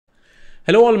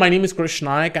Hello all, my name is Krish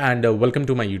Naik and welcome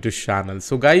to my YouTube channel.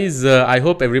 So guys, I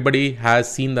hope everybody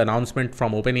has seen the announcement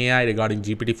from OpenAI regarding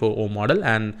GPT-4o model,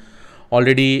 and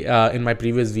already in my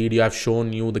previous video I've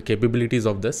shown you the capabilities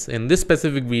of this. In this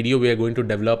specific video we are going to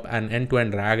develop an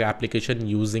end-to-end RAG application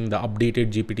using the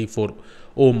updated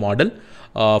GPT-4o model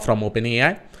from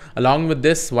OpenAI. Along with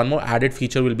this, one more added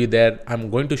feature will be there. I'm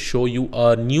going to show you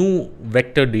a new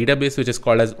vector database which is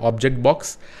called as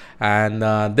Objectbox, and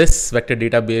this vector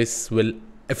database will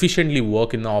efficiently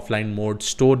work in the offline mode,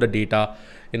 store the data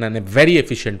in a very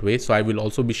efficient way. So I will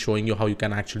also be showing you how you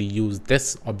can actually use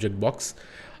this Objectbox.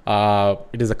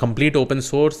 It is a complete open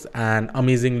source, and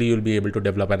amazingly you'll be able to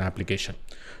develop an application.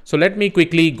 So let me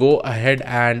quickly go ahead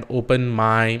and open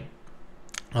my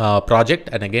project,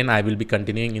 and again I will be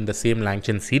continuing in the same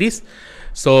LangChain series.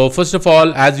 So first of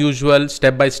all, as usual,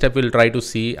 step by step we'll try to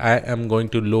see. I'm going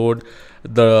to import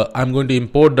the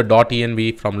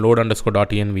 .env from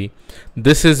load_.env.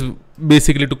 This is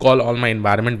basically to call all my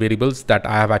environment variables that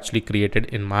I have actually created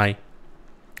in my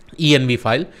env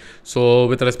file. So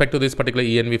with respect to this particular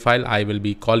env file, I will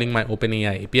be calling my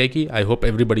OpenAI API key. I hope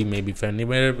everybody may be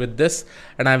familiar with this,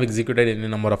 and I've executed any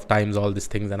number of times all these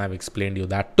things, and I've explained you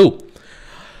that too.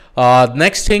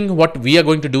 Next thing what we are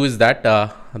going to do is that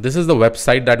this is the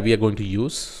website that we are going to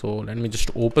use. So let me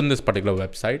just open this particular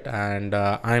website, and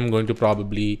I'm going to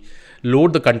probably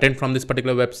load the content from this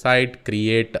particular website,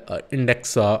 create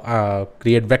index,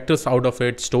 create vectors out of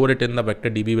it, store it in the vector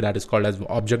DB that is called as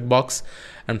Objectbox,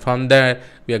 and from there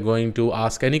we are going to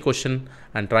ask any question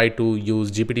and try to use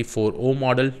GPT-4o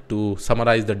model to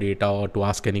summarize the data or to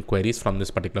ask any queries from this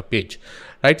particular page,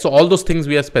 right? So all those things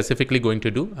we are specifically going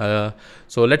to do.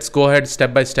 So let's go ahead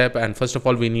step by step, and first of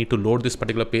all we need to load this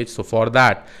particular page. So for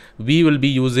that we will be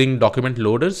using document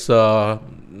loaders,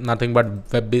 nothing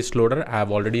but web-based loader. I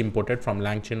have already imported from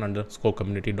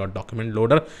langchain_community.document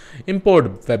loader,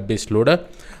 import web-based loader.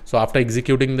 So after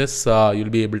executing this, you'll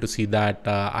be able to see that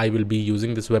I will be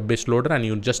using this web-based loader, and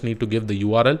you just need to give the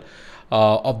URL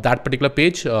of that particular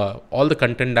page. All the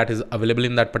content that is available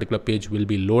in that particular page will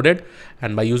be loaded,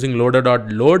 and by using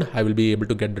loader.load I will be able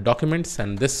to get the documents,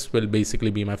 and this will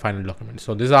basically be my final document.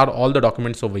 So these are all the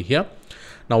documents over here.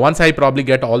 Now once I probably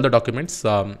get all the documents,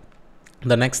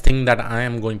 the next thing that I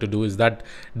am going to do is that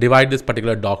divide this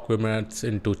particular documents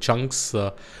into chunks.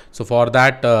 So for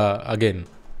that, again,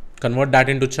 convert that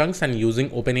into chunks, and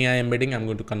using OpenAI embedding I'm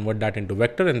going to convert that into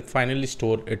vector and finally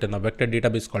store it in a vector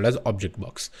database called as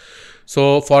Objectbox.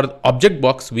 So for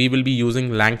Objectbox we will be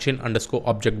using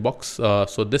langchain_Objectbox.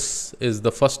 So this is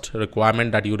the first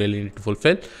requirement that you really need to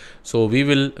fulfill. So we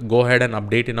will go ahead and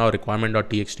update in our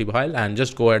requirement.txt file, and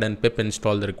just go ahead and pip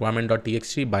install the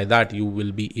requirement.txt. By that you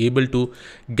will be able to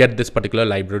get this particular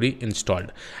library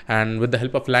installed, and with the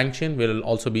help of LangChain we will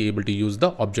also be able to use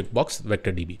the Objectbox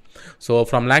vector DB. So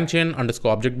from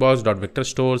langchain_Objectbox.vector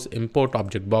stores, import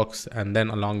Objectbox, and then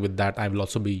along with that I will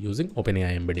also be using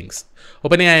OpenAI embeddings.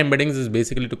 OpenAI embeddings is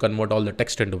basically to convert all the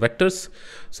text into vectors.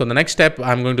 So the next step,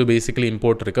 I'm going to basically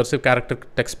import recursive character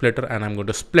text splitter, and I'm going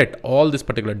to split all this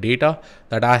particular data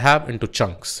that I have into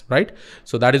chunks, right?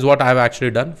 So that is what I have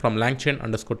actually done. From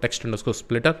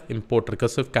langchain_text_splitter, import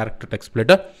recursive character text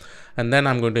splitter, and then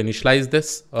I'm going to initialize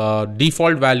this.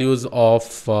 Default values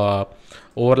of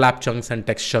overlap chunks and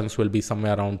text chunks will be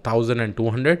somewhere around 1000 and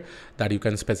 200 that you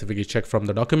can specifically check from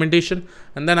the documentation.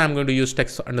 And then I'm going to use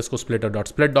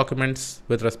text_splitter.split documents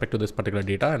with respect to this particular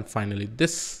data, and finally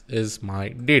this is my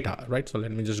data, right? So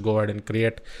let me just go ahead and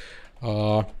create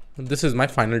this is my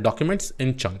final documents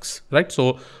in chunks, right?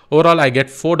 So overall I get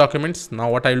 4 documents. Now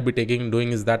what I will be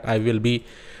doing is that I will be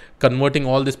converting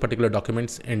all these particular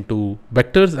documents into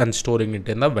vectors and storing it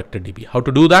in the vector DB. How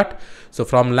to do that? So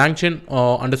from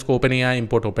langchain_OpenAI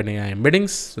import OpenAI embeddings.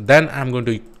 So then I'm going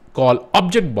to call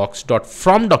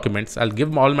Objectbox.from documents. I'll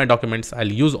give all my documents.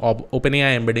 I'll use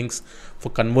OpenAI embeddings for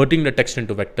converting the text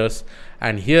into vectors,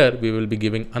 and here we will be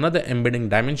giving another embedding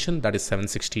dimension that is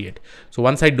 768. So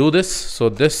once I do this, so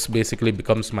this basically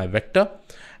becomes my vector.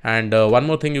 And one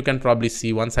more thing you can probably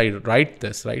see, once I write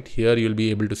this right here, you'll be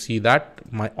able to see that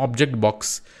my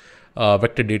Objectbox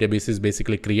vector database is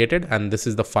basically created, and this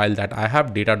is the file that I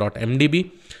have,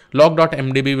 data.mdb.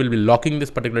 Log.mdb will be locking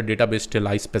this particular database till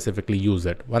I specifically use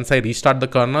it. Once I restart the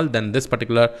kernel, then this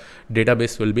particular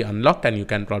database will be unlocked, and you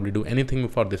can probably do anything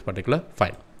for this particular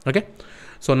file. Okay,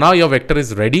 so now your vector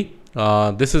is ready.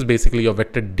 This is basically your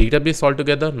vector database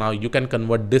altogether. Now you can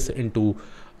convert this into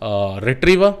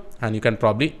retriever, and you can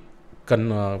probably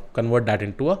convert that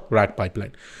into a RAG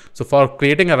pipeline. So for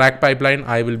creating a RAG pipeline,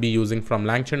 I will be using from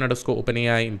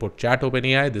langchain_OpenAI import chat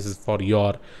OpenAI. This is for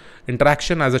your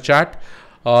interaction as a chat.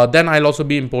 Then I'll also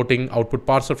be importing output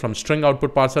parser from string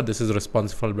output parser. This is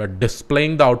responsible for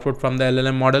displaying the output from the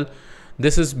LLM model.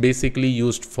 This is basically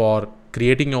used for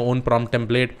creating your own prompt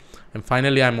template. And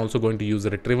finally, I'm also going to use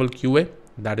the retrieval QA.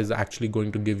 That is actually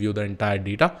going to give you the entire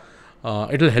data.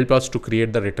 It will help us to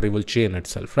create the retrieval chain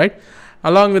itself, right?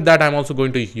 Along with that, I'm also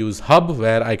going to use Hub,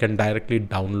 where I can directly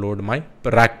download my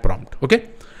RAG prompt.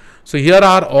 Okay. So here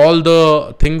are all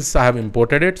the things I have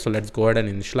imported it. So let's go ahead and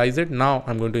initialize it. Now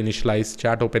I'm going to initialize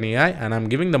chat OpenAI, and I'm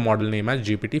giving the model name as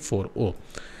GPT-4o,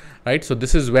 right? So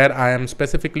this is where I am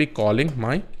specifically calling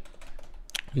my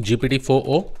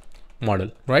GPT-4o model,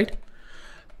 right?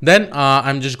 Then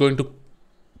I'm just going to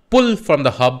pull from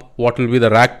the hub what will be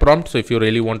the RAG prompt. So if you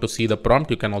really want to see the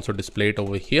prompt, you can also display it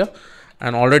over here.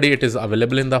 And already it is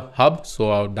available in the hub.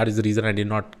 So that is the reason I did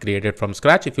not create it from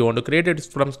scratch. If you want to create it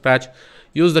from scratch,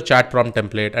 use the chat prompt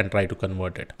template and try to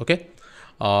convert it. Okay.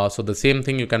 So the same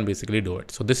thing, you can basically do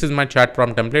it. So this is my chat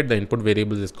prompt template. The input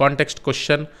variables is context,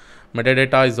 question,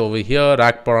 metadata is over here.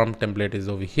 RAG prompt template is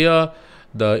over here.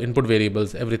 The input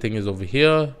variables, everything is over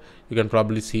here. You can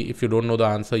probably see, if you don't know the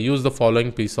answer, use the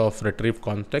following piece of retrieve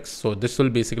context. So this will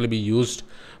basically be used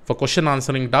for question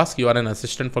answering task. You are an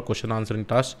assistant for question answering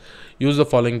task. Use the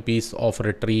following piece of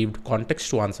retrieved context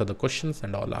to answer the questions,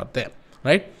 and all are there,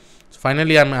 right? So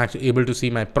finally, I'm actually able to see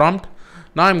my prompt.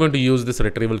 Now I'm going to use this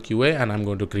retrieval QA, and I'm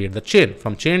going to create the chain.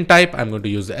 From chain type, I'm going to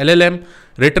use the LLM.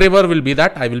 Retriever will be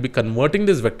that I will be converting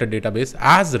this vector database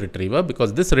as a retriever,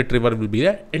 because this retriever will be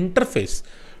an interface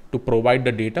to provide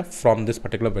the data from this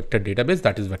particular vector database,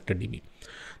 that is VectorDB.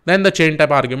 Then the chain type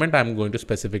argument, I'm going to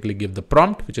specifically give the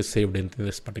prompt, which is saved into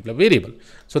this particular variable.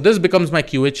 So this becomes my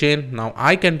QA chain. Now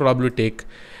I can probably take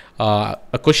a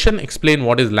question, explain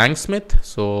what is Langsmith.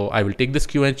 So I will take this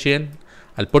QA chain,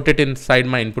 I'll put it inside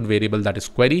my input variable, that is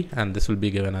query, and this will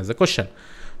be given as a question.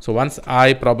 So once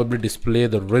I probably display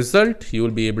the result, you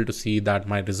will be able to see that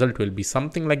my result will be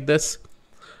something like this.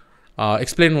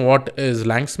 Explain what is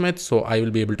Langsmith. So I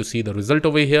will be able to see the result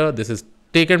over here. This is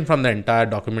taken from the entire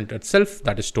document itself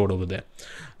that is stored over there.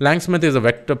 Langsmith is a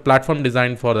vector platform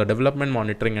designed for the development,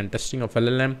 monitoring, and testing of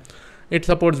LLM. It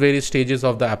supports various stages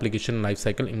of the application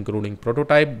lifecycle, including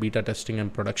prototype, beta testing,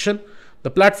 and production. The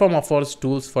platform offers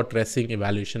tools for tracing,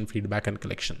 evaluation, feedback, and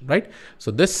collection, right? So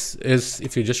this is,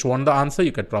 if you just want the answer,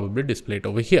 you could probably display it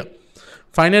over here.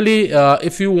 Finally,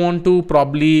 if you want to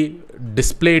probably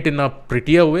display it in a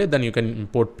prettier way, then you can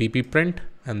import ppprint,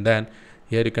 and then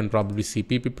here you can probably see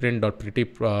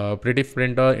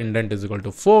ppprint.prettyprinter indent is equal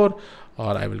to 4,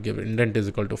 or I will give indent is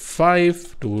equal to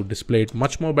 5 to display it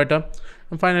much more better.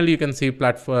 And finally, you can see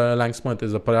Langsmith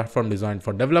is a platform designed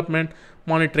for development,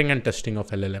 monitoring, and testing of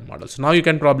LLM models. Now you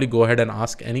can probably go ahead and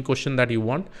ask any question that you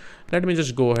want. Let me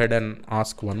just go ahead and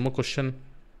ask one more question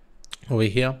over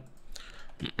here.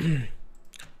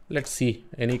 Let's see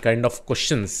any kind of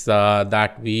questions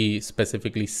that we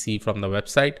specifically see from the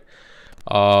website.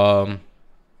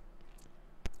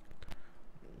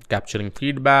 Capturing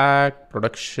feedback,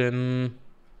 production.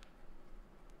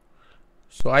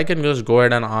 So I can just go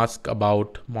ahead and ask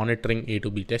about monitoring A to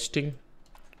B testing.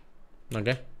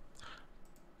 Okay.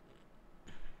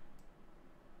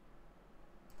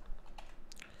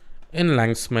 In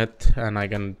Langsmith, and I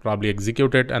can probably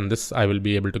execute it, and this I will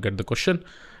be able to get the question.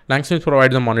 Langsmith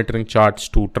provides the monitoring charts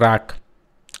to track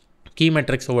key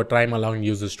metrics over time, allowing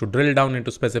users to drill down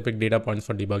into specific data points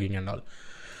for debugging and all.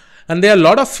 And there are a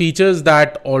lot of features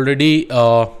that already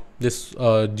this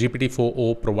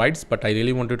GPT-4o provides, but I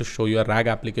really wanted to show you a RAG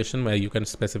application where you can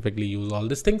specifically use all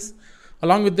these things.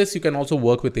 Along with this, you can also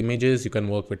work with images, you can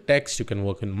work with text, you can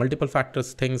work in multiple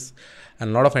factors things,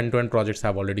 and a lot of end-to-end projects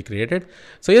have already created.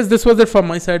 So yes, this was it from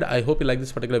my side. I hope you like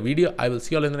this particular video. I will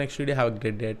see you all in the next video. Have a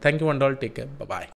great day. Thank you and all. Take care. Bye-bye.